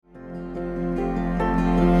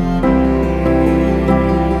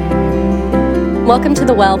Welcome to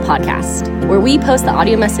the Well podcast, where we post the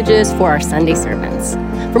audio messages for our Sunday sermons.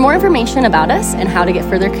 For more information about us and how to get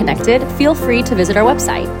further connected, feel free to visit our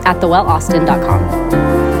website at thewellaustin.com.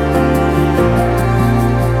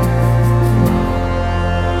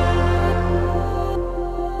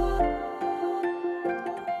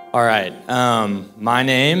 All right, my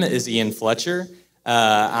name is Ian Fletcher.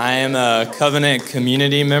 I am a covenant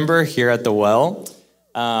community member here at the Well.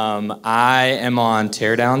 I am on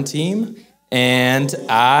Teardown team, and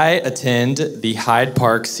I attend the Hyde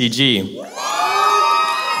Park CG.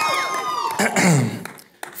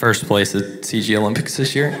 First place at CG Olympics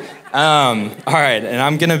this year. All right, and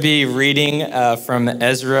I'm going to be reading from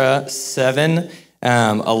Ezra 7,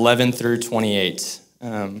 11 through 28.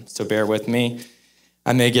 So bear with me.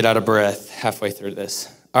 I may get out of breath halfway through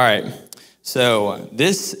this. All right, so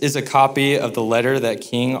this is a copy of the letter that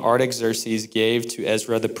King Artaxerxes gave to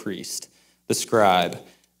Ezra the priest, the scribe,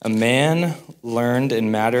 a man learned in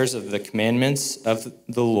matters of the commandments of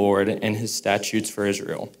the Lord and his statutes for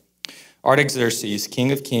Israel. Artaxerxes,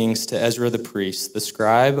 king of kings, to Ezra the priest, the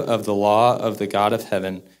scribe of the law of the God of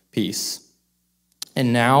heaven, peace.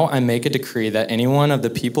 And now I make a decree that anyone of the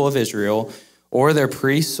people of Israel or their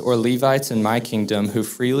priests or Levites in my kingdom who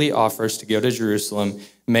freely offers to go to Jerusalem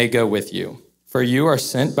may go with you. For you are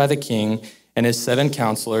sent by the king and his 7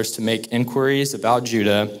 counselors to make inquiries about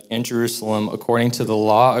Judah and Jerusalem according to the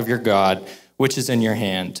law of your God, which is in your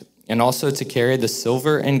hand, and also to carry the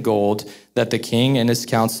silver and gold that the king and his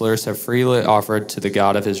counselors have freely offered to the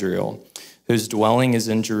God of Israel, whose dwelling is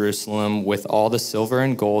in Jerusalem, with all the silver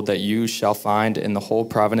and gold that you shall find in the whole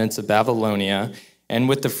province of Babylonia, and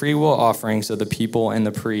with the freewill offerings of the people and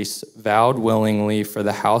the priests vowed willingly for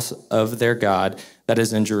the house of their God that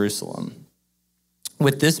is in Jerusalem.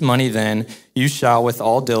 With this money, then, you shall with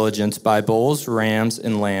all diligence buy bulls, rams,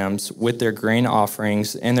 and lambs with their grain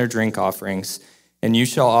offerings and their drink offerings, and you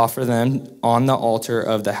shall offer them on the altar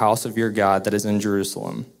of the house of your God that is in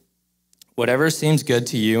Jerusalem. Whatever seems good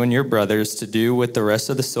to you and your brothers to do with the rest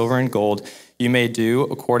of the silver and gold, you may do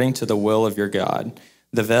according to the will of your God.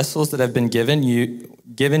 The vessels that have been given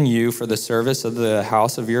you for the service of the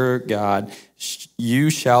house of your God, you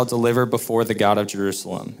shall deliver before the God of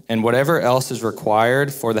Jerusalem. And whatever else is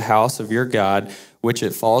required for the house of your God, which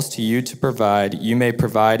it falls to you to provide, you may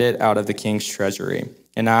provide it out of the king's treasury.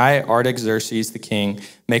 And I, Artaxerxes the king,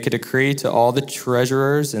 make a decree to all the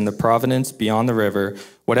treasurers in the province beyond the river,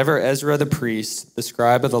 whatever Ezra the priest, the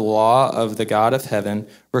scribe of the law of the God of heaven,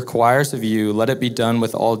 requires of you, let it be done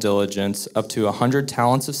with all diligence, up to 100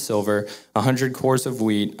 talents of silver, 100 cores of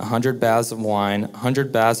wheat, 100 baths of wine,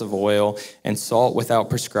 100 baths of oil, and salt without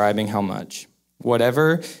prescribing how much.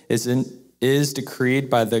 Whatever is decreed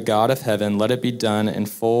by the God of heaven, let it be done in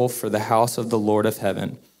full for the house of the Lord of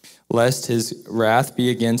heaven, lest his wrath be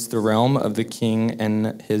against the realm of the king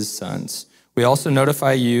and his sons. We also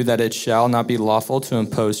notify you that it shall not be lawful to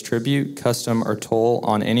impose tribute, custom, or toll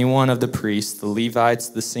on any one of the priests, the Levites,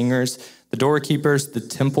 the singers, the doorkeepers, the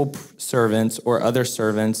temple servants, or other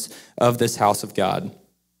servants of this house of God.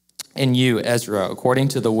 And you, Ezra, according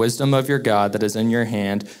to the wisdom of your God that is in your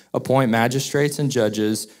hand, appoint magistrates and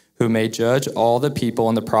judges who may judge all the people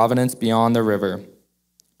in the province beyond the river,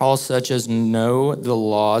 all such as know the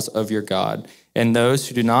laws of your God, and those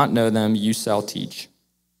who do not know them you shall teach.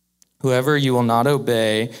 Whoever you will not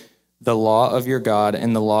obey the law of your God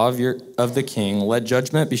and the law of the king, let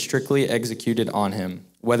judgment be strictly executed on him,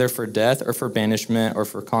 whether for death or for banishment or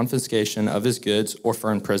for confiscation of his goods or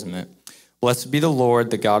for imprisonment. Blessed be the Lord,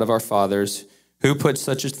 the God of our fathers, who put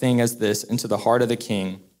such a thing as this into the heart of the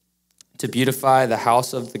king, to beautify the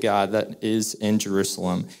house of the God that is in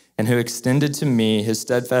Jerusalem, and who extended to me his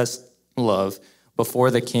steadfast love before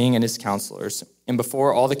the king and his counselors. And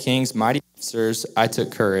before all the king's mighty officers, I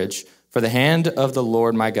took courage, for the hand of the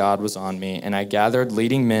Lord my God was on me, and I gathered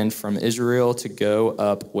leading men from Israel to go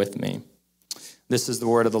up with me. This is the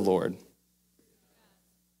word of the Lord.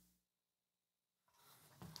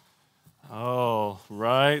 All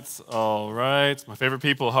right. My favorite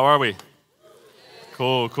people, how are we?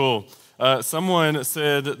 Cool. Someone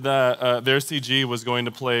said that their CG was going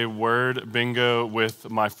to play word bingo with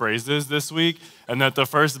my phrases this week, and that the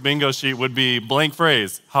first bingo sheet would be blank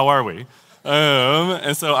phrase, how are we?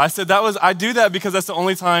 And so I said I do that because that's the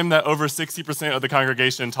only time that over 60% of the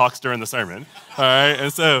congregation talks during the sermon. All right,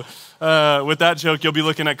 and so With that joke, you'll be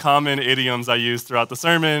looking at common idioms I use throughout the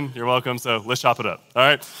sermon. You're welcome, so let's chop it up, all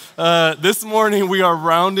right? This morning, we are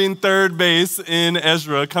rounding third base in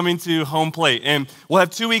Ezra, coming to home plate. And we'll have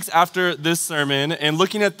 2 weeks after this sermon and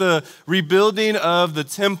looking at the rebuilding of the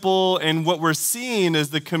temple, and what we're seeing is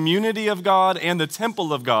the community of God and the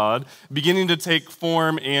temple of God beginning to take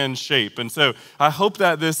form and shape. And so I hope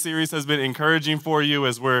that this series has been encouraging for you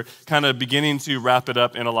as we're kind of beginning to wrap it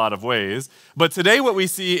up in a lot of ways. But today what we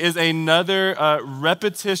see is another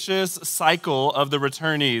repetitious cycle of the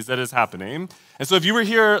returnees that is happening. And so if you were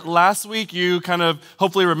here last week, you kind of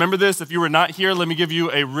hopefully remember this. If you were not here, let me give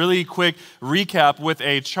you a really quick recap with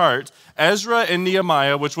a chart. Ezra and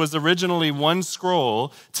Nehemiah, which was originally one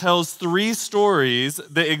scroll, tells 3 stories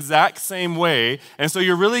the exact same way. And so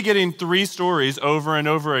you're really getting 3 stories over and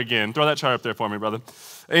over again. Throw that chart up there for me, brother.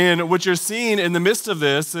 And what you're seeing in the midst of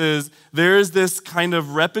this is there's this kind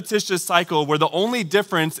of repetitious cycle where the only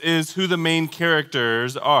difference is who the main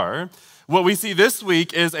characters are. What we see this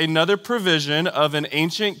week is another provision of an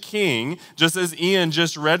ancient king, just as Ian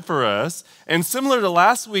just read for us. And similar to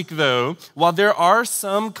last week, though, while there are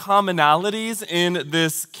some commonalities in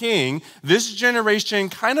this king, this generation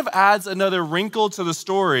kind of adds another wrinkle to the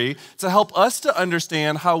story to help us to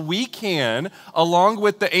understand how we can, along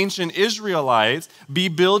with the ancient Israelites, be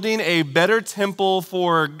building a better temple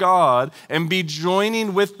for God and be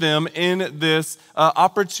joining with them in this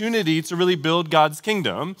opportunity to really build God's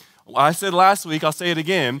kingdom. I said last week, I'll say it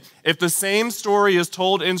again, if the same story is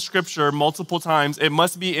told in Scripture multiple times, it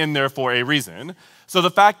must be in there for a reason. So the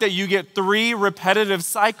fact that you get 3 repetitive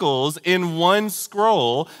cycles in one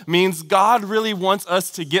scroll means God really wants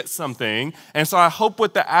us to get something. And so I hope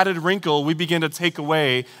with the added wrinkle, we begin to take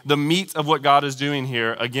away the meat of what God is doing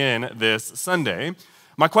here again this Sunday.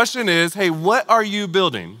 My question is, hey, what are you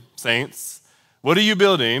building, saints? What are you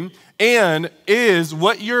building? And is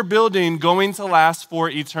what you're building going to last for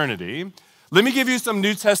eternity? Let me give you some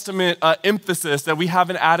New Testament emphasis that we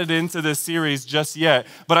haven't added into this series just yet,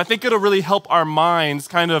 but I think it'll really help our minds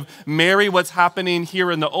kind of marry what's happening here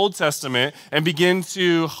in the Old Testament and begin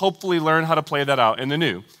to hopefully learn how to play that out in the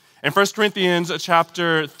New. In 1 Corinthians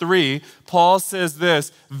chapter 3, Paul says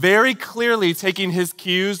this, very clearly taking his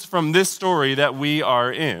cues from this story that we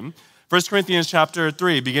are in. 1 Corinthians chapter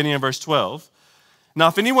 3, beginning in verse 12. Now,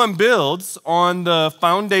 if anyone builds on the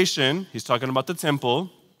foundation, he's talking about the temple,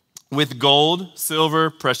 with gold, silver,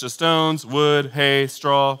 precious stones, wood, hay,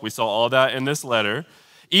 straw, we saw all that in this letter,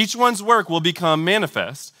 each one's work will become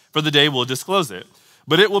manifest, for the day will disclose it.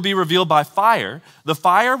 But it will be revealed by fire. The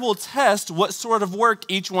fire will test what sort of work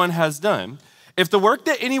each one has done. If the work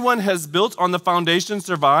that anyone has built on the foundation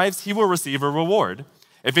survives, he will receive a reward.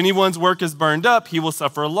 If anyone's work is burned up, he will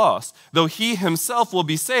suffer a loss, though he himself will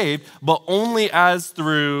be saved, but only as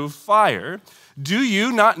through fire. Do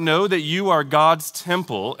you not know that you are God's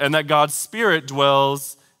temple and that God's Spirit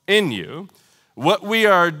dwells in you? What we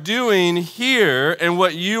are doing here and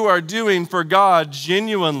what you are doing for God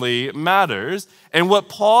genuinely matters. And what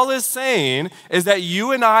Paul is saying is that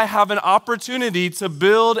you and I have an opportunity to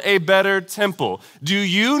build a better temple. Do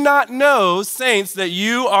you not know, saints, that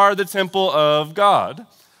you are the temple of God?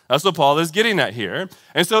 That's what Paul is getting at here.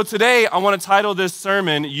 And so today I want to title this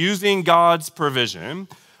sermon, Using God's Provision.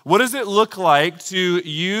 What does it look like to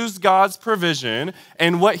use God's provision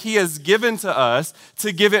and what he has given to us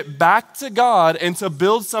to give it back to God and to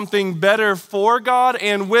build something better for God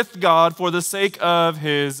and with God for the sake of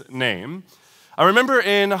his name? I remember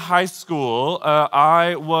in high school,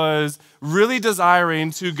 I was really desiring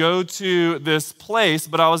to go to this place,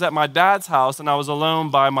 but I was at my dad's house and I was alone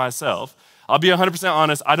by myself. I'll be 100%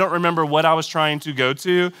 honest, I don't remember what I was trying to go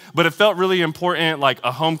to, but it felt really important, like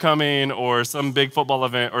a homecoming or some big football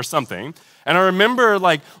event or something. And I remember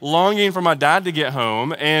longing for my dad to get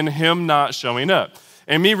home and him not showing up.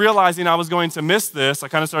 And me realizing I was going to miss this, I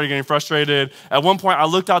kind of started getting frustrated. At one point, I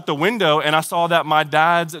looked out the window and I saw that my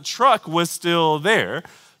dad's truck was still there.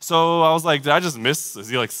 So I was like, did I just miss? Is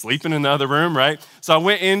he sleeping in the other room, right? So I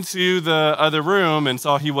went into the other room and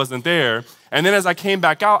saw he wasn't there. And then as I came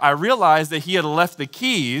back out, I realized that he had left the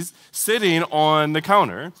keys sitting on the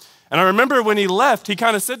counter. And I remember when he left, he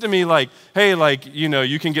kind of said to me hey,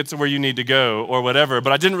 you can get to where you need to go or whatever,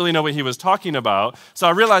 but I didn't really know what he was talking about. So I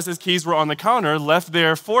realized his keys were on the counter, left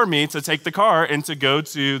there for me to take the car and to go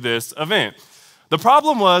to this event. The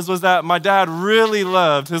problem was that my dad really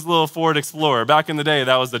loved his little Ford Explorer. Back in the day,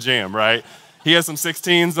 that was the jam, right? He had some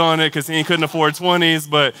 16s on it because he couldn't afford 20s,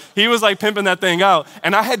 but he was like pimping that thing out.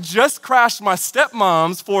 And I had just crashed my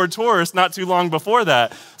stepmom's Ford Taurus not too long before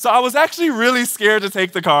that. So I was actually really scared to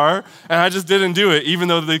take the car, and I just didn't do it, even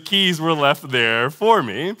though the keys were left there for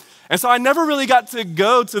me. And so I never really got to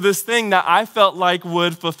go to this thing that I felt like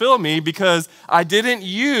would fulfill me because I didn't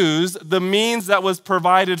use the means that was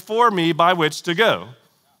provided for me by which to go.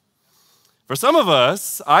 For some of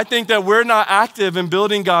us, I think that we're not active in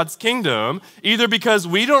building God's kingdom, either because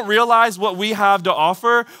we don't realize what we have to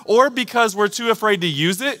offer, or because we're too afraid to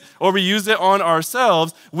use it, or we use it on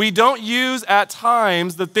ourselves. We don't use at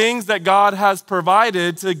times the things that God has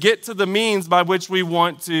provided to get to the means by which we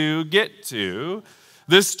want to get to.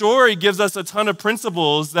 This story gives us a ton of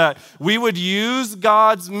principles that we would use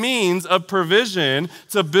God's means of provision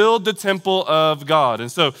to build the temple of God.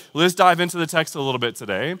 And so let's dive into the text a little bit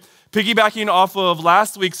today. Piggybacking off of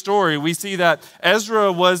last week's story, we see that Ezra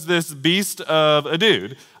was this beast of a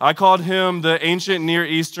dude. I called him the ancient Near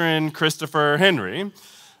Eastern Christopher Henry,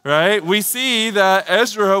 right? We see that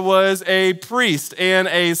Ezra was a priest and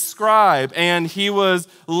a scribe, and he was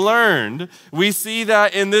learned. We see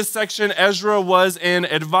that in this section, Ezra was an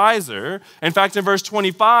advisor. In fact, in verse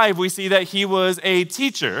 25, we see that he was a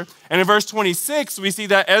teacher. And in verse 26, we see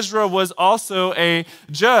that Ezra was also a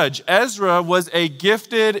judge. Ezra was a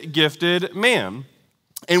gifted man.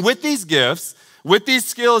 And with these gifts, with these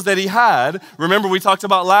skills that he had, remember we talked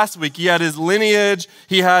about last week, he had his lineage,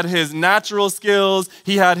 he had his natural skills,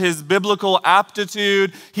 he had his biblical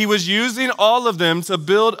aptitude. He was using all of them to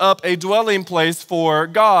build up a dwelling place for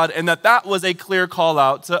God, and that was a clear call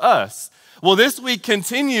out to us. Well, this week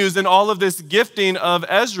continues in all of this gifting of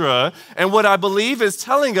Ezra, and what I believe is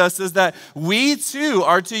telling us is that we too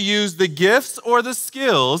are to use the gifts or the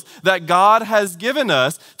skills that God has given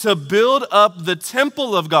us to build up the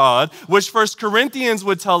temple of God, which 1 Corinthians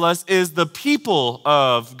would tell us is the people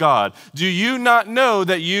of God. Do you not know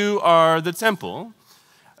that you are the temple?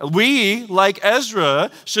 We, like Ezra,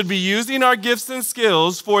 should be using our gifts and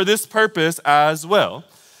skills for this purpose as well.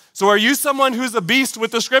 So are you someone who's a beast with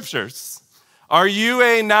the scriptures? Are you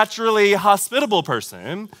a naturally hospitable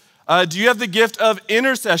person? Do you have the gift of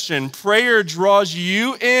intercession? Prayer draws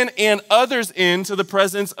you in and others into the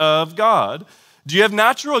presence of God. Do you have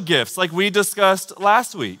natural gifts like we discussed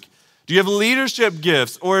last week? Do you have leadership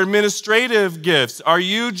gifts or administrative gifts? Are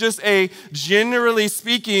you just a, generally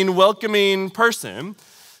speaking, welcoming person?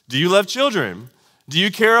 Do you love children? Do you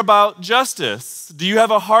care about justice? Do you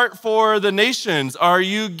have a heart for the nations? Are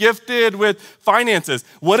you gifted with finances?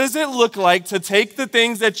 What does it look like to take the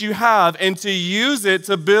things that you have and to use it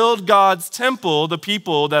to build God's temple, the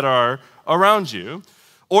people that are around you?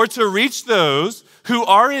 Or to reach those who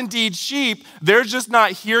are indeed sheep, they're just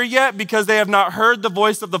not here yet because they have not heard the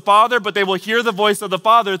voice of the Father, but they will hear the voice of the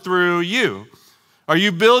Father through you. Are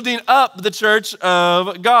you building up the church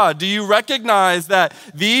of God? Do you recognize that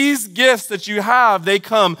these gifts that you have, they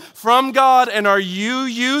come from God, and are you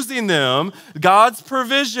using them, God's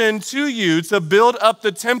provision to you, to build up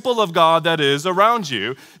the temple of God that is around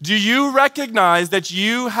you? Do you recognize that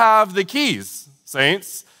you have the keys,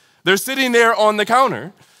 saints? They're sitting there on the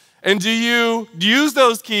counter. And do you use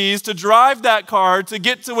those keys to drive that car to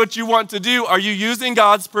get to what you want to do? Are you using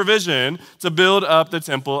God's provision to build up the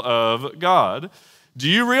temple of God? Do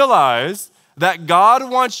you realize that God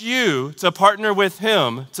wants you to partner with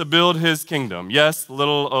him to build his kingdom? Yes,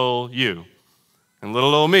 little old you and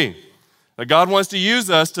little old me. That God wants to use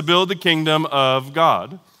us to build the kingdom of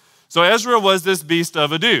God. So Ezra was this beast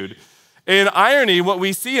of a dude. In irony, what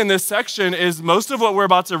we see in this section is most of what we're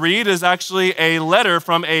about to read is actually a letter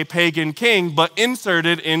from a pagan king, but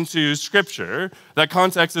inserted into scripture. That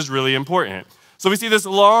context is really important. So we see this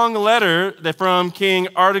long letter that from King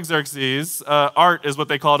Artaxerxes. Art is what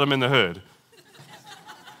they called him in the hood.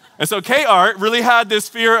 And so K-Art really had this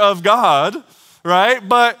fear of God, right?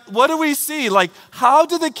 But what do we see? Like, how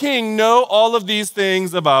did the king know all of these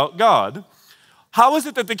things about God? How is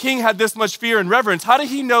it that the king had this much fear and reverence? How did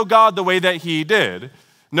he know God the way that he did?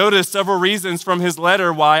 Notice several reasons from his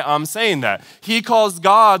letter why I'm saying that. He calls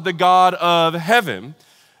God the God of heaven.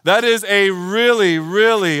 That is a really,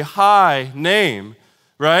 really high name,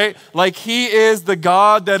 right? Like he is the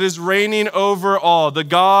God that is reigning over all, the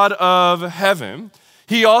God of heaven.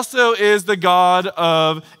 He also is the God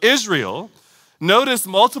of Israel. Notice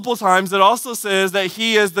multiple times it also says that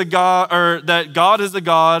he is the God, or that God is the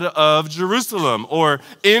God of Jerusalem, or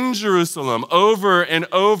in Jerusalem, over and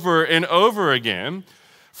over and over again.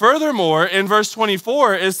 Furthermore, in verse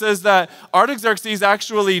 24, it says that Artaxerxes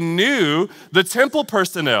actually knew the temple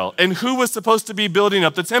personnel and who was supposed to be building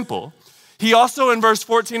up the temple. He also, in verse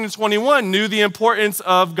 14 and 21, knew the importance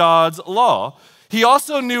of God's law. He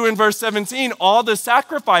also knew in verse 17 all the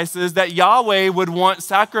sacrifices that Yahweh would want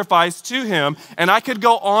sacrificed to him. And I could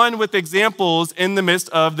go on with examples in the midst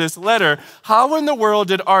of this letter. How in the world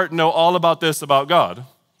did Art know all about this about God?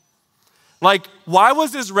 Like, why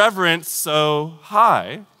was his reverence so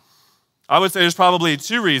high? I would say there's probably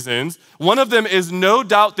two reasons. One of them is no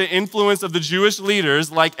doubt the influence of the Jewish leaders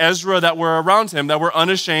like Ezra that were around him that were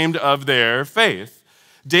unashamed of their faith.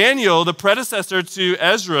 Daniel, the predecessor to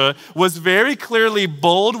Ezra, was very clearly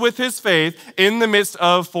bold with his faith in the midst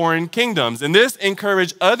of foreign kingdoms. And this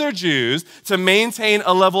encouraged other Jews to maintain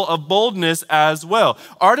a level of boldness as well.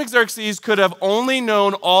 Artaxerxes could have only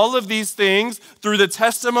known all of these things through the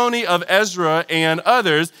testimony of Ezra and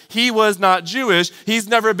others. He was not Jewish. He's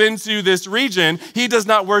never been to this region. He does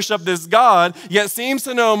not worship this God, yet seems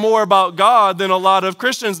to know more about God than a lot of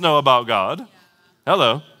Christians know about God.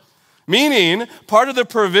 Hello. Meaning, part of the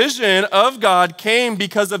provision of God came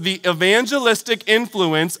because of the evangelistic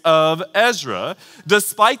influence of Ezra,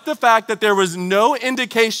 despite the fact that there was no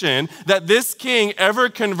indication that this king ever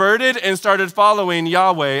converted and started following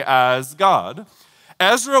Yahweh as God.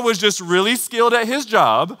 Ezra was just really skilled at his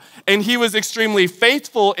job, and he was extremely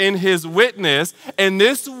faithful in his witness, and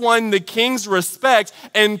this won the king's respect,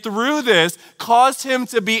 and through this caused him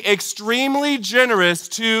to be extremely generous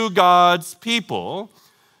to God's people.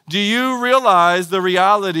 Do you realize the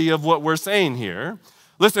reality of what we're saying here?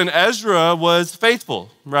 Listen, Ezra was faithful,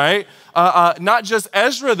 right? Not just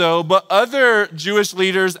Ezra, though, but other Jewish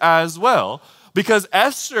leaders as well. Because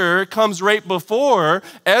Esther comes right before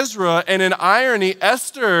Ezra, and in irony,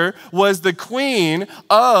 Esther was the queen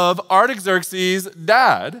of Artaxerxes'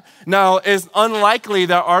 dad. Now, it's unlikely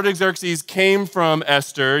that Artaxerxes came from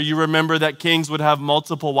Esther. You remember that kings would have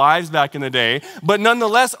multiple wives back in the day. But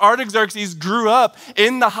nonetheless, Artaxerxes grew up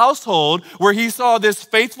in the household where he saw this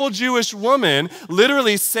faithful Jewish woman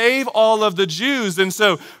literally save all of the Jews. And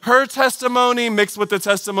so her testimony mixed with the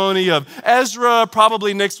testimony of Ezra,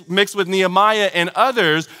 probably mixed with Nehemiah and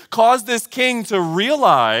others, caused this king to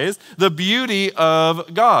realize the beauty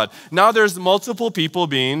of God. Now there's multiple people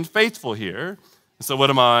being faithful here. So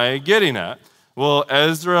what am I getting at? Well,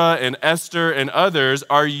 Ezra and Esther and others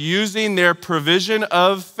are using their provision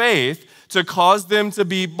of faith to cause them to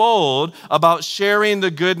be bold about sharing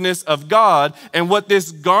the goodness of God, and what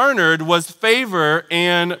this garnered was favor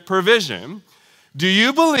and provision. Do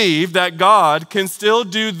you believe that God can still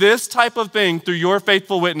do this type of thing through your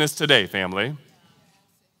faithful witness today, family?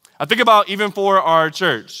 I think about even for our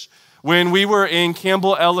church. When we were in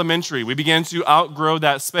Campbell Elementary, we began to outgrow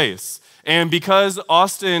that space. And because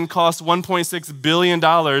Austin costs $1.6 billion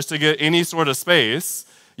to get any sort of space,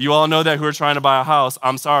 you all know that who are trying to buy a house,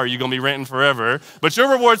 I'm sorry, you're going to be renting forever. But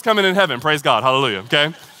your reward's coming in heaven. Praise God. Hallelujah.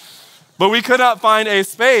 Okay? But we could not find a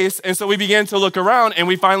space, and so we began to look around, and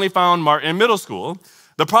we finally found Martin Middle School.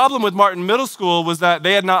 The problem with Martin Middle School was that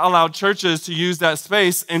they had not allowed churches to use that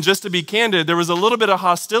space, and just to be candid, there was a little bit of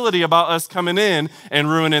hostility about us coming in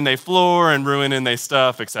and ruining their floor and ruining their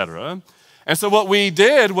stuff, etc. And so what we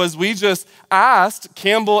did was we just asked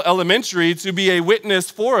Campbell Elementary to be a witness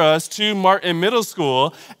for us to Martin Middle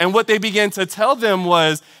School. And what they began to tell them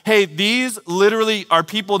was, hey, these literally are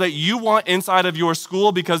people that you want inside of your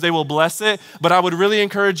school because they will bless it. But I would really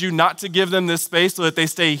encourage you not to give them this space so that they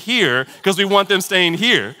stay here, because we want them staying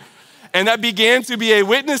here. And that began to be a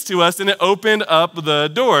witness to us, and it opened up the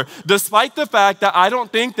door. Despite the fact that I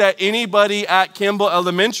don't think that anybody at Campbell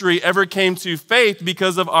Elementary ever came to faith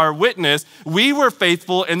because of our witness, we were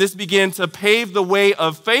faithful, and this began to pave the way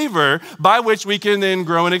of favor by which we can then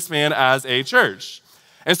grow and expand as a church.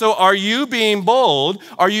 And so are you being bold?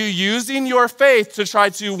 Are you using your faith to try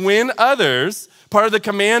to win others? Part of the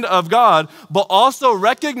command of God, but also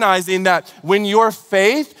recognizing that when your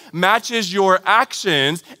faith matches your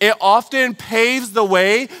actions, it often paves the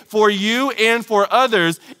way for you and for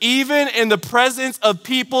others, even in the presence of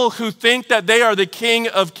people who think that they are the King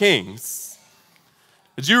of Kings.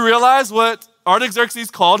 Did you realize what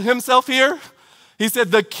Artaxerxes called himself here? He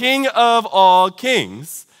said, the King of all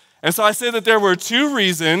kings. And so I say that there were two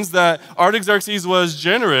reasons that Artaxerxes was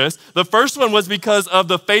generous. The first one was because of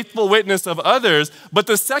the faithful witness of others, but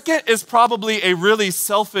the second is probably a really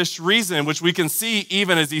selfish reason, which we can see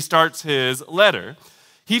even as he starts his letter.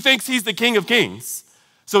 He thinks he's the King of Kings.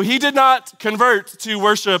 So he did not convert to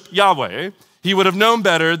worship Yahweh. He would have known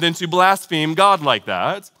better than to blaspheme God like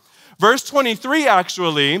that. Verse 23,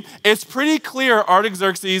 actually, it's pretty clear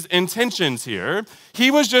Artaxerxes' intentions here. He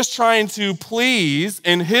was just trying to please,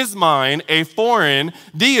 in his mind, a foreign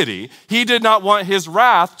deity. He did not want his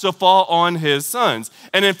wrath to fall on his sons.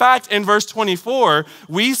 And in fact, in verse 24,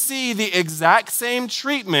 we see the exact same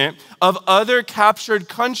treatment of other captured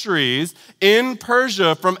countries in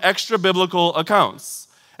Persia from extra-biblical accounts.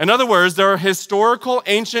 In other words, there are historical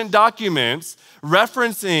ancient documents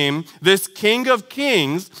referencing this king of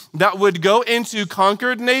kings that would go into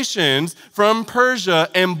conquered nations from Persia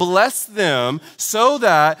and bless them so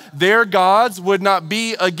that their gods would not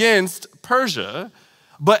be against Persia.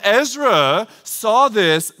 But Ezra saw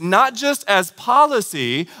this not just as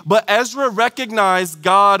policy, but Ezra recognized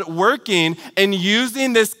God working and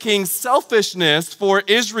using this king's selfishness for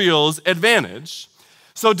Israel's advantage.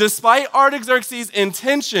 So despite Artaxerxes'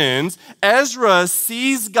 intentions, Ezra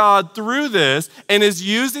sees God through this and is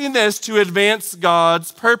using this to advance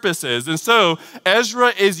God's purposes. And so Ezra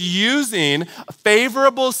is using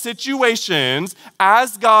favorable situations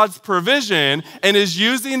as God's provision and is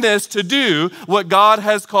using this to do what God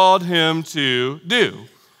has called him to do.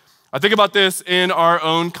 I think about this in our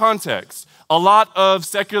own context. A lot of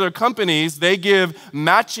secular companies, they give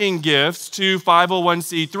matching gifts to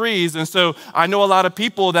 501c3s. And so I know a lot of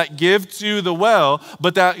people that give to the well,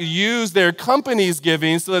 but that use their company's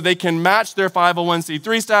giving so that they can match their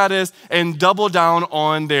 501c3 status and double down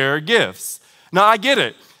on their gifts. Now, I get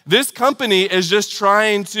it. This company is just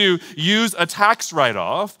trying to use a tax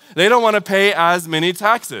write-off. They don't want to pay as many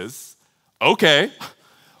taxes. Okay,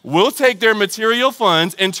 we'll take their material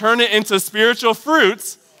funds and turn it into spiritual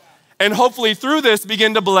fruits and hopefully through this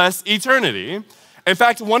begin to bless eternity. In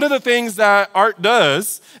fact, one of the things that Art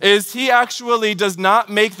does is he actually does not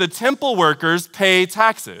make the temple workers pay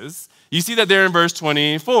taxes. You see that there in verse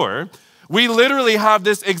 24. We literally have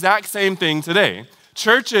this exact same thing today.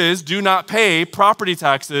 Churches do not pay property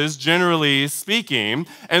taxes, generally speaking,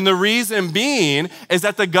 and the reason being is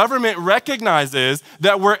that the government recognizes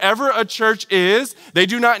that wherever a church is, they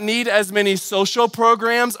do not need as many social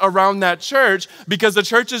programs around that church because the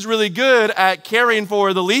church is really good at caring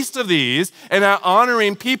for the least of these and at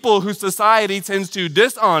honoring people who society tends to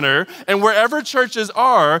dishonor. And wherever churches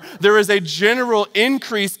are, there is a general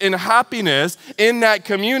increase in happiness in that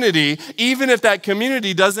community, even if that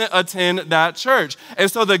community doesn't attend that church.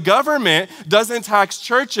 And so the government doesn't tax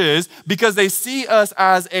churches because they see us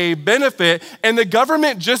as a benefit, and the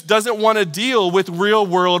government just doesn't want to deal with real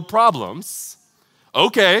world problems.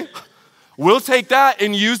 Okay, we'll take that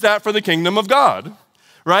and use that for the kingdom of God,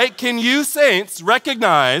 right? Can you saints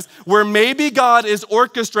recognize where maybe God is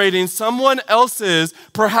orchestrating someone else's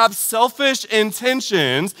perhaps selfish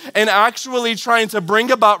intentions and actually trying to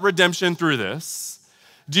bring about redemption through this?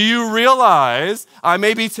 Do you realize, I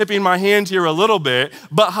may be tipping my hand here a little bit,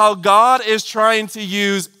 but how God is trying to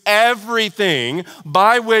use everything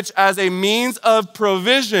by which as a means of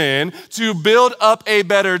provision to build up a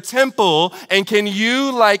better temple? And can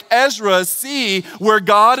you, like Ezra, see where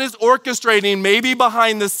God is orchestrating maybe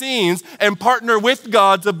behind the scenes and partner with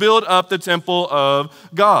God to build up the temple of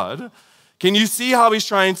God? Can you see how he's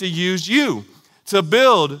trying to use you to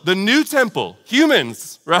build the new temple,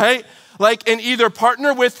 humans, right? And either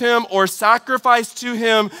partner with him or sacrifice to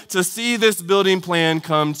him to see this building plan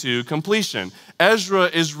come to completion. Ezra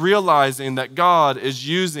is realizing that God is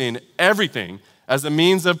using everything as a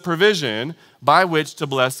means of provision by which to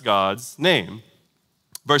bless God's name.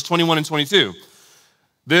 Verse 21 and 22.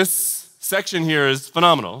 This section here is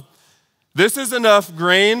phenomenal. This is enough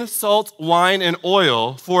grain, salt, wine, and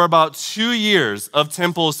oil for about 2 years of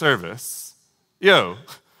temple service.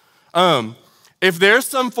 If there's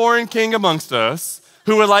some foreign king amongst us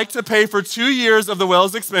who would like to pay for 2 years of the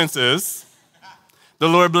well's expenses, the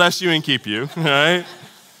Lord bless you and keep you, right?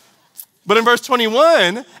 But in verse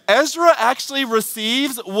 21, Ezra actually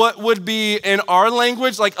receives what would be, in our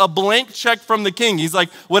language, like a blank check from the king. He's like,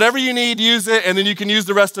 whatever you need, use it, and then you can use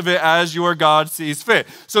the rest of it as your God sees fit.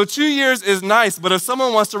 So 2 years is nice, but if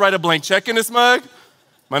someone wants to write a blank check in this mug,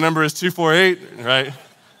 my number is 248, right?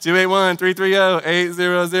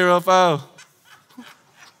 281-330-8005.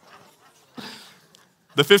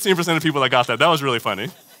 The 15% of people that got that was really funny.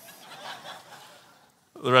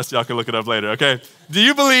 The rest of y'all can look it up later, okay? Do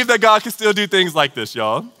you believe that God can still do things like this,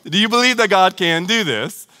 y'all? Do you believe that God can do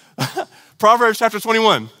this? Proverbs chapter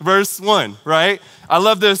 21, verse 1, right? I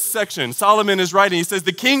love this section. Solomon is writing. He says,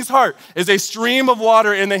 the king's heart is a stream of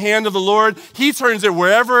water in the hand of the Lord. He turns it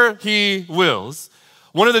wherever he wills.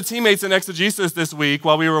 One of the teammates in exegesis this week,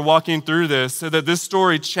 while we were walking through this, said that this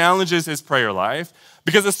story challenges his prayer life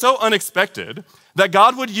because it's so unexpected that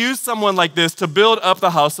God would use someone like this to build up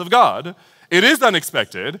the house of God. It is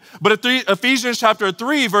unexpected, but Ephesians chapter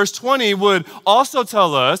 3, verse 20 would also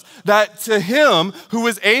tell us that to him who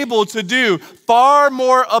is able to do far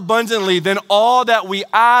more abundantly than all that we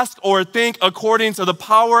ask or think according to the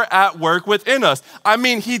power at work within us. I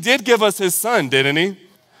mean, he did give us his son, didn't he?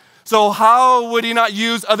 So how would he not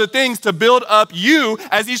use other things to build up you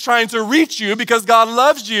as he's trying to reach you because God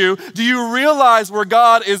loves you? Do you realize where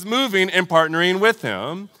God is moving and partnering with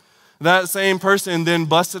him? That same person then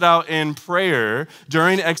busted out in prayer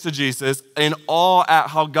during exegesis in awe at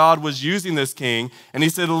how God was using this king. And he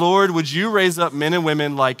said, Lord, would you raise up men and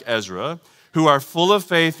women like Ezra who are full of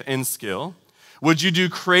faith and skill? Would you do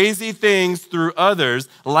crazy things through others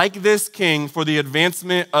like this king for the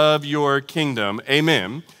advancement of your kingdom?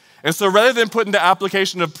 Amen. And so rather than putting the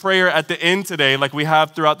application of prayer at the end today like we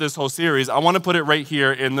have throughout this whole series, I want to put it right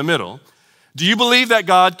here in the middle. Do you believe that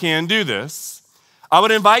God can do this? I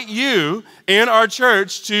would invite you in our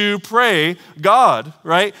church to pray, God,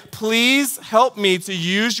 right? Please help me to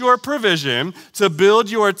use your provision to build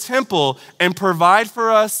your temple and provide for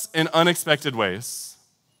us in unexpected ways.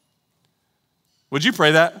 Would you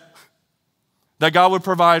pray that? That God would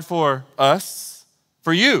provide for us,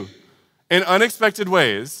 for you, in unexpected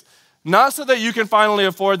ways. Not so that you can finally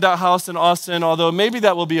afford that house in Austin, although maybe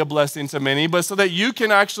that will be a blessing to many, but so that you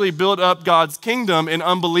can actually build up God's kingdom in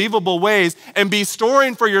unbelievable ways and be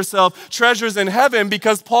storing for yourself treasures in heaven,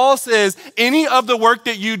 because Paul says any of the work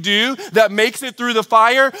that you do that makes it through the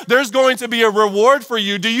fire, there's going to be a reward for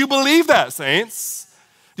you. Do you believe that, saints?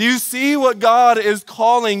 Do you see what God is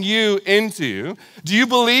calling you into? Do you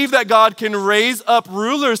believe that God can raise up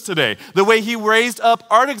rulers today the way he raised up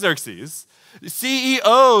Artaxerxes?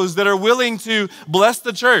 CEOs that are willing to bless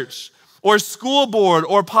the church, or school board,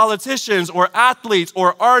 or politicians, or athletes,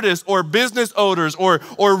 or artists, or business owners, or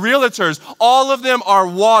realtors. All of them are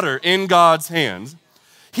water in God's hands.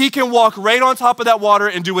 He can walk right on top of that water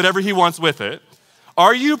and do whatever he wants with it.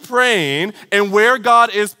 Are you praying and where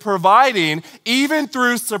God is providing, even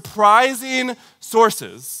through surprising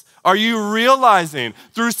sources? Are you realizing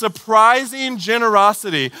through surprising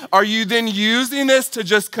generosity, are you then using this to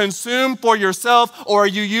just consume for yourself, or are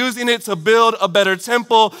you using it to build a better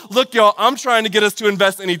temple? Look, y'all, I'm trying to get us to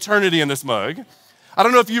invest in eternity in this mug. I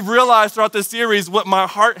don't know if you've realized throughout this series what my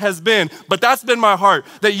heart has been, but that's been my heart,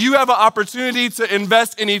 that you have an opportunity to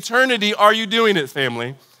invest in eternity. Are you doing it,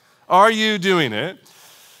 family? Are you doing it?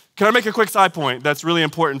 Can I make a quick side point that's really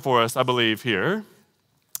important for us, I believe, here?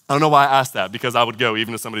 I don't know why I asked that, because I would go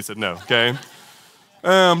even if somebody said no, okay?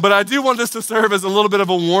 But I do want this to serve as a little bit of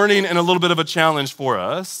a warning and a little bit of a challenge for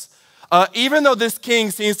us. Even though this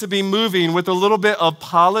king seems to be moving with a little bit of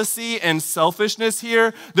policy and selfishness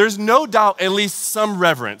here, there's no doubt at least some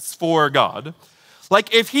reverence for God.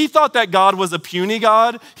 Like if he thought that God was a puny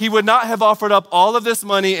God, he would not have offered up all of this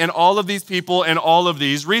money and all of these people and all of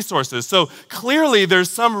these resources. So clearly there's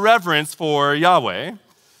some reverence for Yahweh.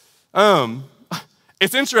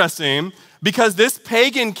 It's interesting because this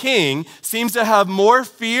pagan king seems to have more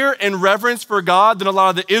fear and reverence for God than a lot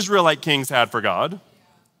of the Israelite kings had for God.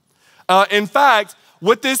 In fact,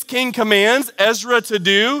 what this king commands Ezra to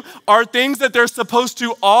do are things that they're supposed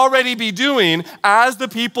to already be doing as the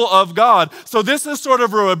people of God. So this is sort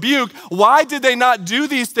of a rebuke. Why did they not do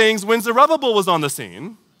these things when Zerubbabel was on the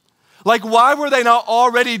scene? Like, why were they not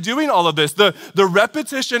already doing all of this? The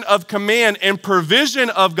repetition of command and provision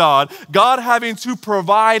of God having to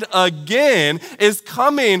provide again, is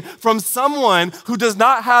coming from someone who does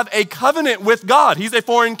not have a covenant with God. He's a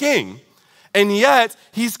foreign king. And yet,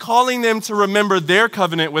 he's calling them to remember their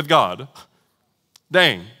covenant with God.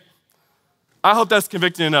 Dang. I hope that's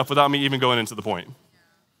convicting enough without me even going into the point.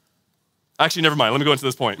 Actually, never mind. Let me go into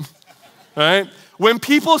this point. All right? When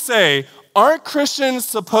people say, aren't Christians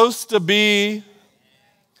supposed to be?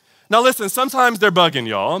 Now listen, sometimes they're bugging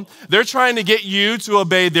y'all. They're trying to get you to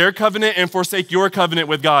obey their covenant and forsake your covenant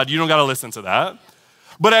with God. You don't got to listen to that.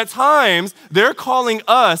 But at times, they're calling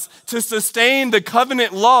us to sustain the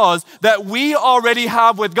covenant laws that we already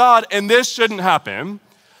have with God, and this shouldn't happen.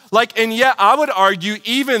 And yet I would argue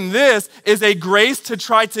even this is a grace to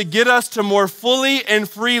try to get us to more fully and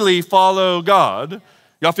freely follow God.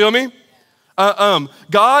 Y'all feel me?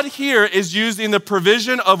 God here is using the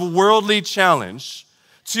provision of worldly challenge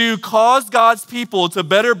to cause God's people to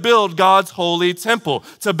better build God's holy temple,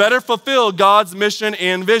 to better fulfill God's mission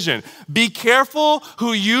and vision. Be careful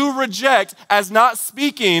who you reject as not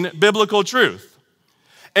speaking biblical truth.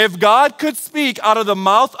 If God could speak out of the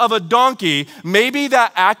mouth of a donkey, maybe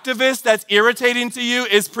that activist that's irritating to you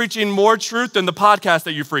is preaching more truth than the podcast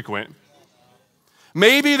that you frequent.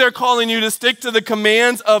 Maybe they're calling you to stick to the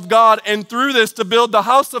commands of God and through this to build the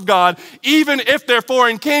house of God, even if they're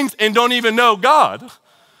foreign kings and don't even know God,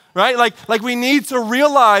 right? Like we need to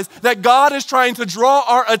realize that God is trying to draw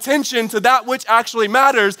our attention to that which actually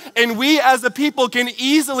matters, and we as a people can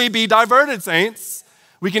easily be diverted, saints.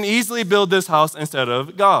 We can easily build this house instead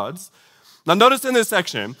of God's. Now notice in this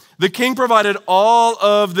section, the king provided all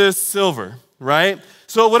of this silver, right?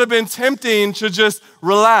 So it would have been tempting to just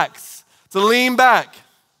relax, to lean back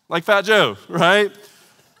like Fat Joe, right?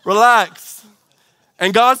 Relax.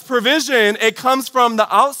 And God's provision, it comes from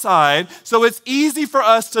the outside, so it's easy for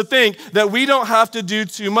us to think that we don't have to do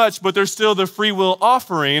too much, but there's still the free will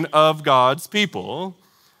offering of God's people.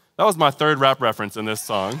 That was my third rap reference in this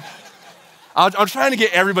song. I'm trying to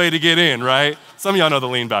get everybody to get in, right? Some of y'all know the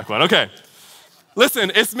lean back one. Okay.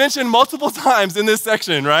 Listen, it's mentioned multiple times in this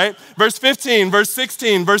section, right? Verse 15, verse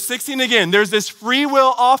 16, verse 16 again. There's this free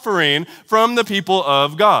will offering from the people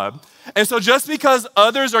of God. And so just because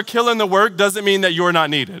others are killing the work doesn't mean that you're not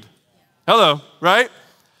needed. Hello, right?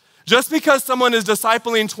 Just because someone is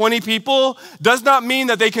discipling 20 people does not mean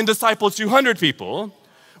that they can disciple 200 people.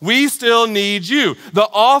 We still need you. The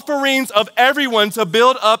offerings of everyone to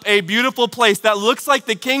build up a beautiful place that looks like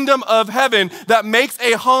the kingdom of heaven, that makes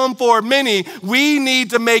a home for many. We need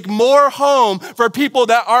to make more home for people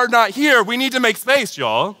that are not here. We need to make space,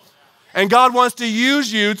 y'all. And God wants to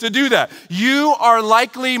use you to do that. You are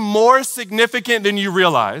likely more significant than you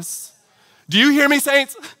realize. Do you hear me,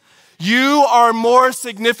 saints? You are more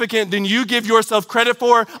significant than you give yourself credit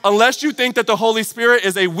for, unless you think that the Holy Spirit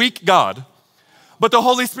is a weak God. But the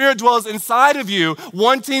Holy Spirit dwells inside of you,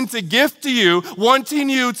 wanting to gift to you,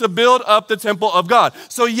 wanting you to build up the temple of God.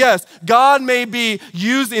 So yes, God may be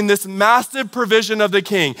using this massive provision of the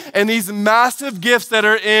king and these massive gifts that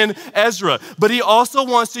are in Ezra, but he also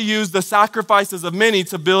wants to use the sacrifices of many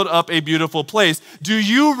to build up a beautiful place. Do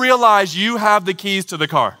you realize you have the keys to the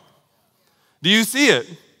car? Do you see it?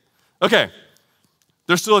 Okay,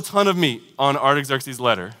 there's still a ton of meat on Artaxerxes'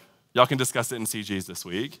 letter. Y'all can discuss it in CGs this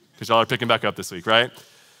week, because y'all are picking back up this week, right?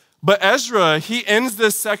 But Ezra, he ends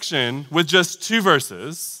this section with just 2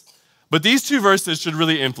 verses, but these 2 verses should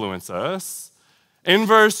really influence us. In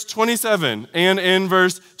verse 27 and in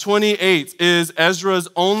verse 28 is Ezra's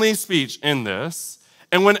only speech in this.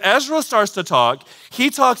 And when Ezra starts to talk, he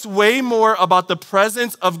talks way more about the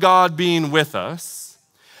presence of God being with us.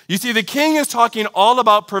 You see, the king is talking all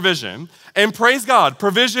about provision, and praise God,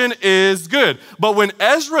 provision is good. But when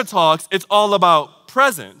Ezra talks, it's all about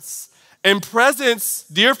presence. And presence,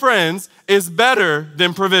 dear friends, is better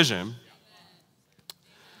than provision.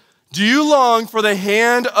 Do you long for the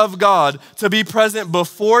hand of God to be present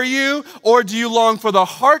before you, or do you long for the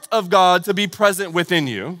heart of God to be present within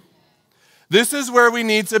you? This is where we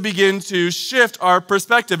need to begin to shift our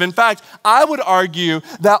perspective. In fact, I would argue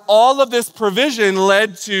that all of this provision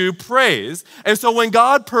led to praise. And so when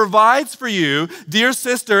God provides for you, dear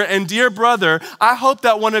sister and dear brother, I hope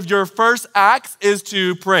that one of your first acts is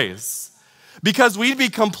to praise. Because we'd be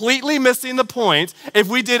completely missing the point if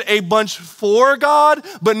we did a bunch for God,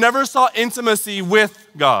 but never saw intimacy with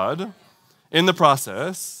God in the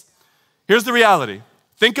process. Here's the reality.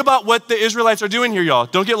 Think about what the Israelites are doing here, y'all.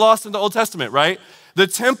 Don't get lost in the Old Testament, right? The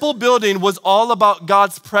temple building was all about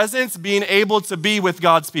God's presence being able to be with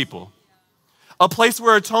God's people. A place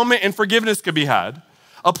where atonement and forgiveness could be had.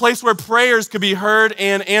 A place where prayers could be heard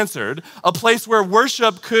and answered. A place where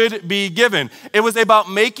worship could be given. It was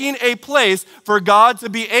about making a place for God to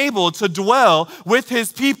be able to dwell with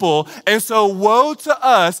his people. And so woe to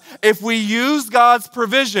us if we use God's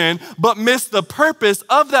provision but miss the purpose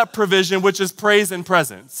of that provision, which is praise and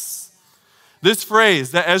presence. This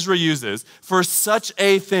phrase that Ezra uses, for such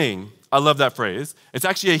a thing, I love that phrase. It's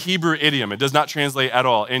actually a Hebrew idiom. It does not translate at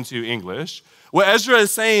all into English. What Ezra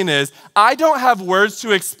is saying is, I don't have words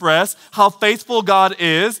to express how faithful God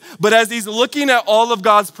is, but as he's looking at all of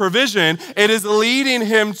God's provision, it is leading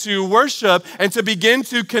him to worship and to begin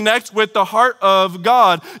to connect with the heart of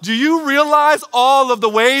God. Do you realize all of the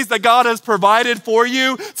ways that God has provided for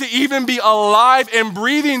you to even be alive and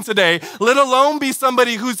breathing today, let alone be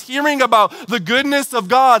somebody who's hearing about the goodness of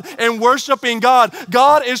God and worshiping God?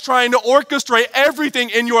 God is trying to orchestrate everything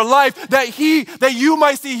in your life that you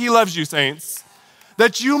might see he loves you, saints.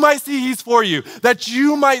 That you might see he's for you. That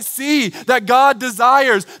you might see that God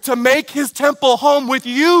desires to make his temple home with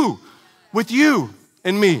you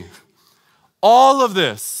and me. All of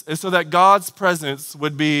this is so that God's presence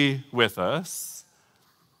would be with us.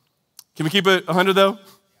 Can we keep it 100 though?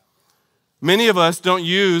 Many of us don't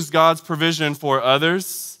use God's provision for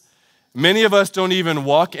others. Many of us don't even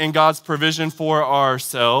walk in God's provision for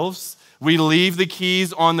ourselves. we leave the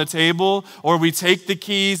keys on the table, or we take the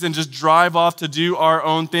keys and just drive off to do our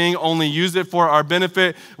own thing, only use it for our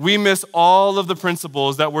benefit, we miss all of the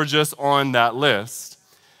principles that were just on that list.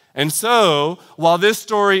 And so, while this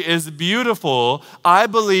story is beautiful, I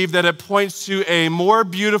believe that it points to a more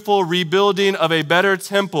beautiful rebuilding of a better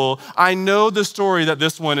temple. I know the story that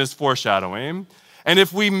this one is foreshadowing. And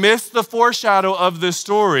if we miss the foreshadow of this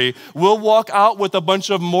story, we'll walk out with a bunch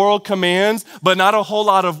of moral commands, but not a whole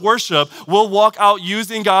lot of worship. We'll walk out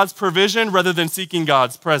using God's provision rather than seeking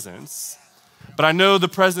God's presence. But I know the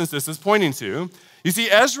presence this is pointing to. You see,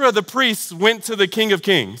 Ezra the priest went to the King of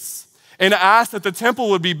Kings and asked that the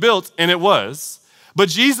temple would be built, and it was. But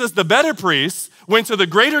Jesus, the better priest, went to the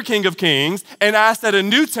greater King of Kings and asked that a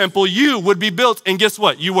new temple, you, would be built, and guess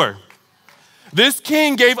what? You were. This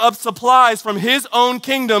king gave up supplies from his own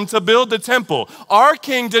kingdom to build the temple. Our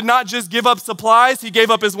king did not just give up supplies, he gave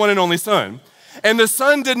up his one and only son. And the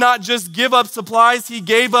son did not just give up supplies, he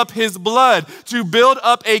gave up his blood to build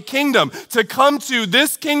up a kingdom, to come to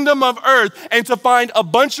this kingdom of earth and to find a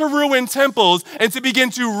bunch of ruined temples and to begin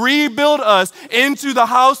to rebuild us into the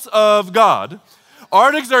house of God.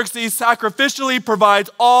 Artaxerxes sacrificially provides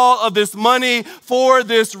all of this money for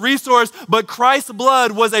this resource, but Christ's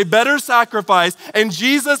blood was a better sacrifice, and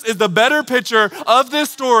Jesus is the better picture of this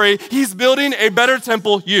story. He's building a better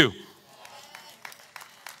temple, you.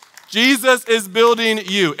 Jesus is building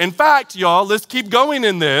you. In fact, y'all, let's keep going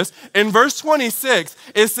in this. In verse 26,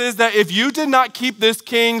 it says that if you did not keep this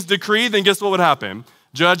king's decree, then guess what would happen?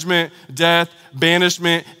 Judgment, death,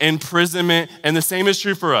 banishment, imprisonment, and the same is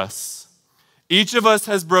true for us. Each of us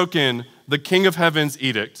has broken the King of Heaven's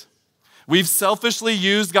edict. We've selfishly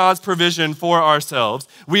used God's provision for ourselves.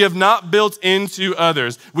 We have not built into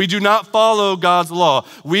others. We do not follow God's law.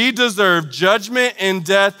 We deserve judgment and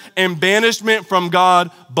death and banishment from God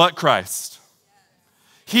but Christ.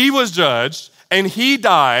 He was judged and he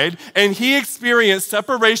died and he experienced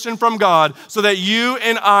separation from God so that you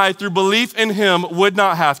and I, through belief in him, would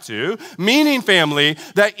not have to. Meaning, family,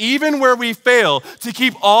 that even where we fail to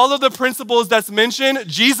keep all of the principles that's mentioned,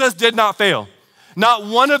 Jesus did not fail. Not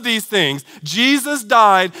one of these things. Jesus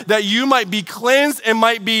died that you might be cleansed and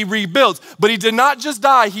might be rebuilt. But he did not just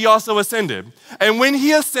die, he also ascended. And when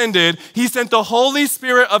he ascended, he sent the Holy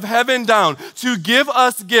Spirit of heaven down to give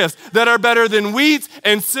us gifts that are better than wheat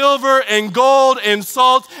and silver and gold and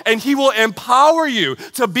salt. And he will empower you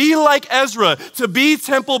to be like Ezra, to be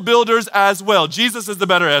temple builders as well. Jesus is the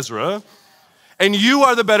better Ezra. And you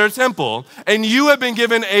are the better temple, and you have been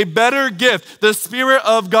given a better gift, the Spirit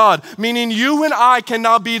of God, meaning you and I can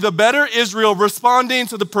now be the better Israel, responding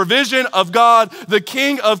to the provision of God, the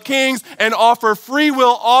King of Kings, and offer free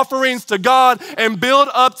will offerings to God and build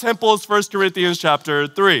up temples, 1 Corinthians chapter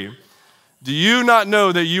 3. Do you not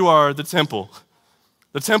know that you are the temple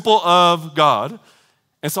of God?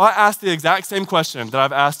 And so I asked the exact same question that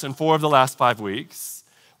I've asked in 4 of the last 5 weeks.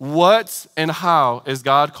 What and how is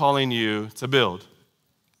God calling you to build?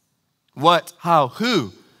 What, how,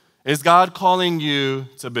 who is God calling you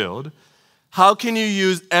to build? How can you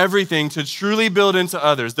use everything to truly build into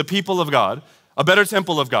others, the people of God, a better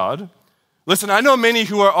temple of God? Listen, I know many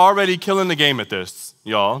who are already killing the game at this,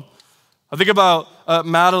 y'all. I think about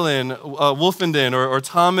Madeline Wolfenden or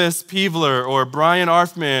Thomas Peevler or Brian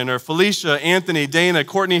Arfman or Felicia, Anthony, Dana,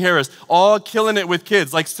 Courtney Harris, all killing it with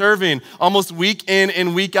kids, like serving almost week in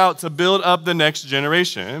and week out to build up the next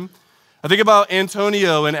generation. I think about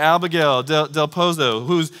Antonio and Abigail Del Pozo,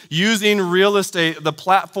 who's using real estate, the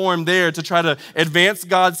platform there, to try to advance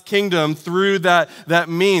God's kingdom through that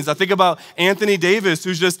means. I think about Anthony Davis,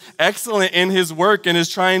 who's just excellent in his work and is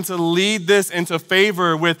trying to lead this into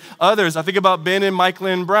favor with others. I think about Ben and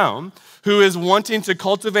Michaelyn Brown, who is wanting to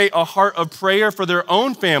cultivate a heart of prayer for their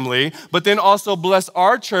own family, but then also bless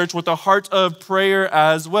our church with a heart of prayer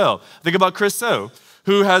as well. Think about Chris So,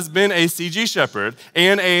 who has been a CG shepherd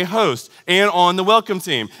and a host and on the welcome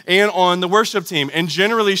team and on the worship team and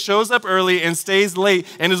generally shows up early and stays late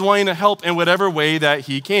and is wanting to help in whatever way that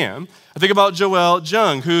he can. I think about Joelle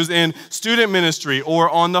Jung, who's in student ministry or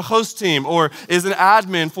on the host team or is an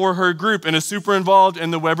admin for her group and is super involved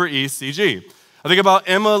in the Weber East CG. I think about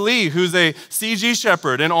Emma Lee, who's a CG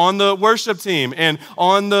shepherd and on the worship team and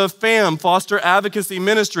on the FAM, foster advocacy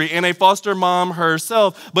ministry, and a foster mom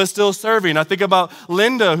herself, but still serving. I think about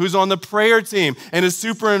Linda, who's on the prayer team and is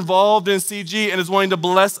super involved in CG and is wanting to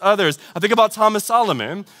bless others. I think about Thomas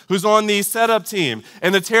Solomon, who's on the setup team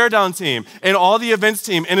and the teardown team and all the events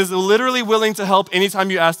team and is literally willing to help anytime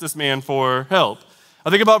you ask this man for help. I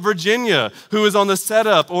think about Virginia, who is on the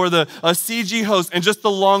setup, or the CG host, and just the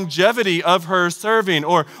longevity of her serving,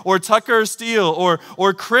 or Tucker Steele,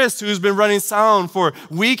 or Chris, who's been running sound for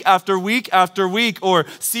week after week after week, or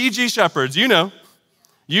CG Shepherds, you know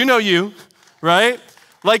you, right?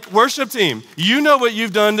 Like worship team, you know what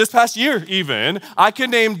you've done this past year even. I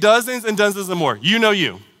could name dozens and dozens of more. You know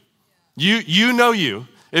you. You know you.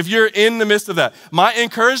 If you're in the midst of that. My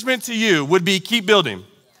encouragement to you would be keep building.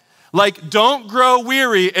 Like, don't grow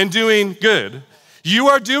weary in doing good. You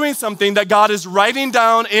are doing something that God is writing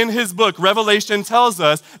down in his book. Revelation tells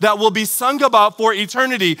us that will be sung about for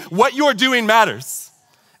eternity. What you're doing matters.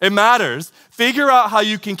 It matters. Figure out how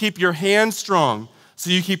you can keep your hand strong so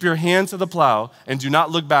you keep your hand to the plow and do not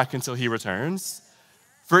look back until he returns.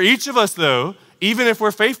 For each of us, though, even if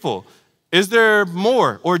we're faithful, is there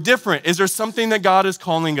more or different? Is there something that God is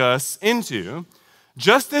calling us into?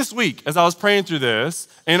 Just this week, as I was praying through this,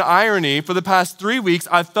 in irony, for the past 3 weeks,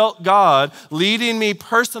 I felt God leading me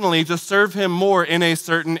personally to serve him more in a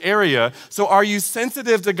certain area. So are you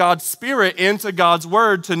sensitive to God's spirit and to God's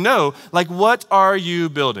word to know, like, what are you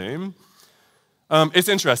building? It's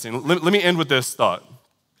interesting. Let me end with this thought.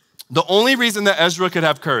 The only reason that Ezra could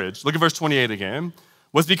have courage, look at verse 28 again,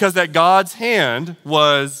 was because that God's hand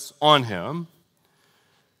was on him.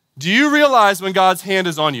 Do you realize when God's hand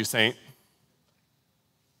is on you, saint?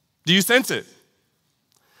 Do you sense it?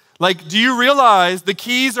 Like, do you realize the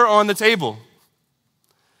keys are on the table?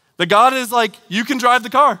 That God is like, you can drive the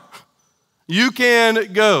car. You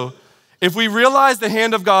can go. If we realize the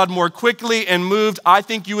hand of God more quickly and moved, I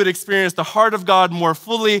think you would experience the heart of God more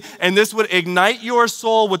fully, and this would ignite your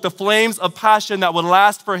soul with the flames of passion that would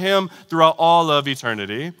last for him throughout all of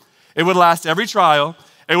eternity. It would last every trial.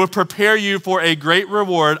 It would prepare you for a great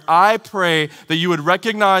reward. I pray that you would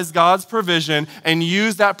recognize God's provision and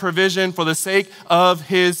use that provision for the sake of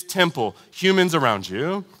his temple, humans around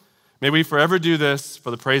you. May we forever do this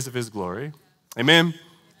for the praise of his glory. Amen.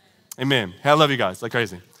 Amen. Hey, I love you guys like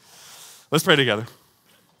crazy. Let's pray together.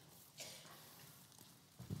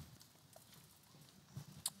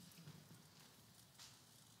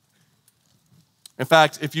 In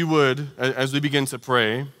fact, if you would, as we begin to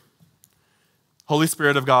pray, Holy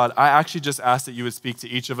Spirit of God, I actually just ask that you would speak to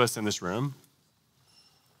each of us in this room.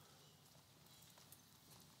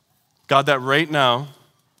 God, that right now,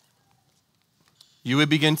 you would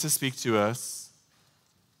begin to speak to us.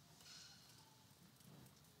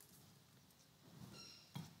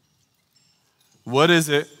 What is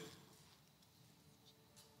it,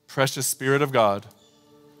 precious Spirit of God,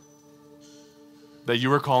 that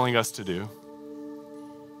you are calling us to do?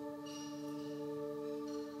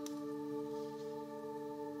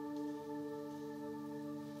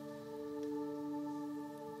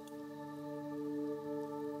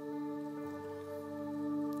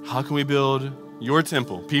 How can we build your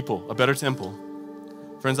temple, people, a better temple?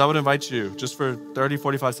 Friends, I would invite you, just for 30,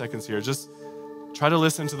 45 seconds here, just try to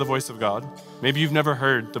listen to the voice of God. Maybe you've never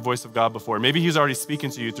heard the voice of God before. Maybe he's already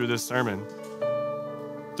speaking to you through this sermon,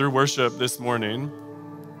 through worship this morning.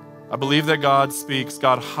 I believe that God speaks.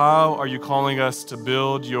 God, how are you calling us to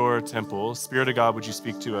build your temple? Spirit of God, would you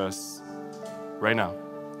speak to us right now?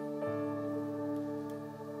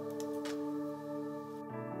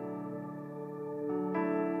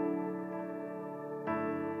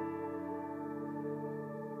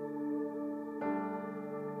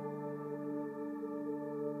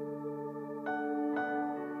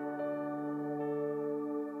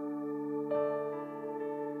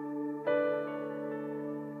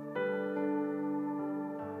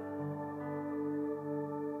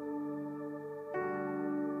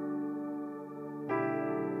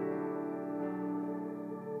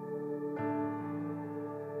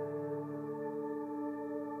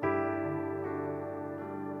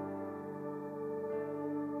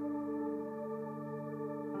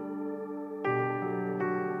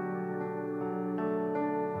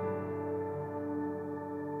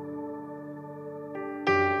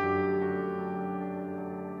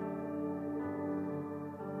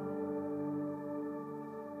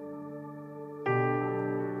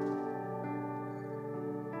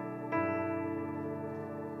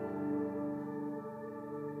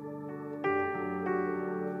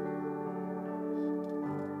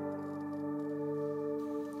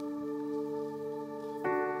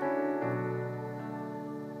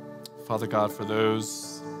 Father God, for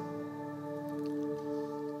those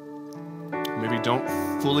who maybe don't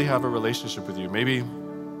fully have a relationship with you, maybe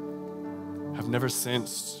have never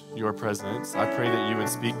sensed your presence, I pray that you would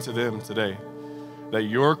speak to them today, that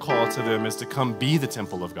your call to them is to come be the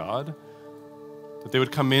temple of God, that they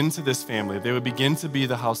would come into this family, that they would begin to be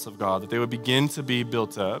the house of God, that they would begin to be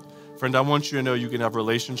built up. Friend, I want you to know you can have a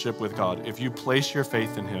relationship with God. If you place your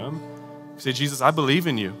faith in him, say, Jesus, I believe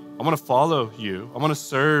in you. I want to follow you. I want to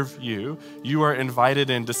serve you. You are invited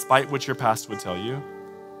in despite what your past would tell you.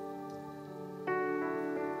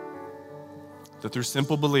 That through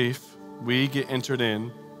simple belief, we get entered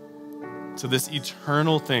in to this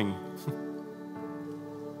eternal thing.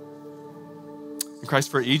 And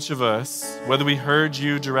Christ, for each of us, whether we heard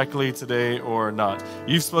you directly today or not,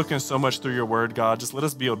 you've spoken so much through your word, God, just let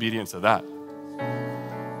us be obedient to that.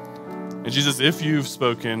 And Jesus, if you've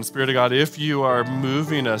spoken, Spirit of God, if you are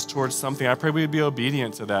moving us towards something, I pray we'd be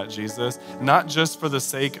obedient to that, Jesus, not just for the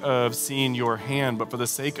sake of seeing your hand, but for the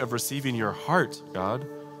sake of receiving your heart, God,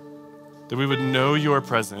 that we would know your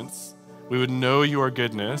presence, we would know your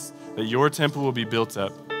goodness, that your temple will be built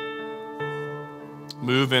up.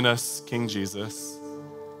 Move in us, King Jesus.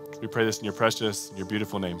 We pray this in your precious and your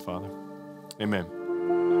beautiful name, Father. Amen.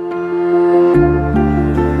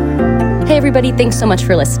 Hey everybody, thanks so much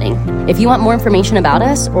for listening. If you want more information about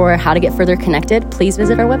us or how to get further connected, please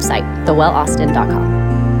visit our website, thewellaustin.com.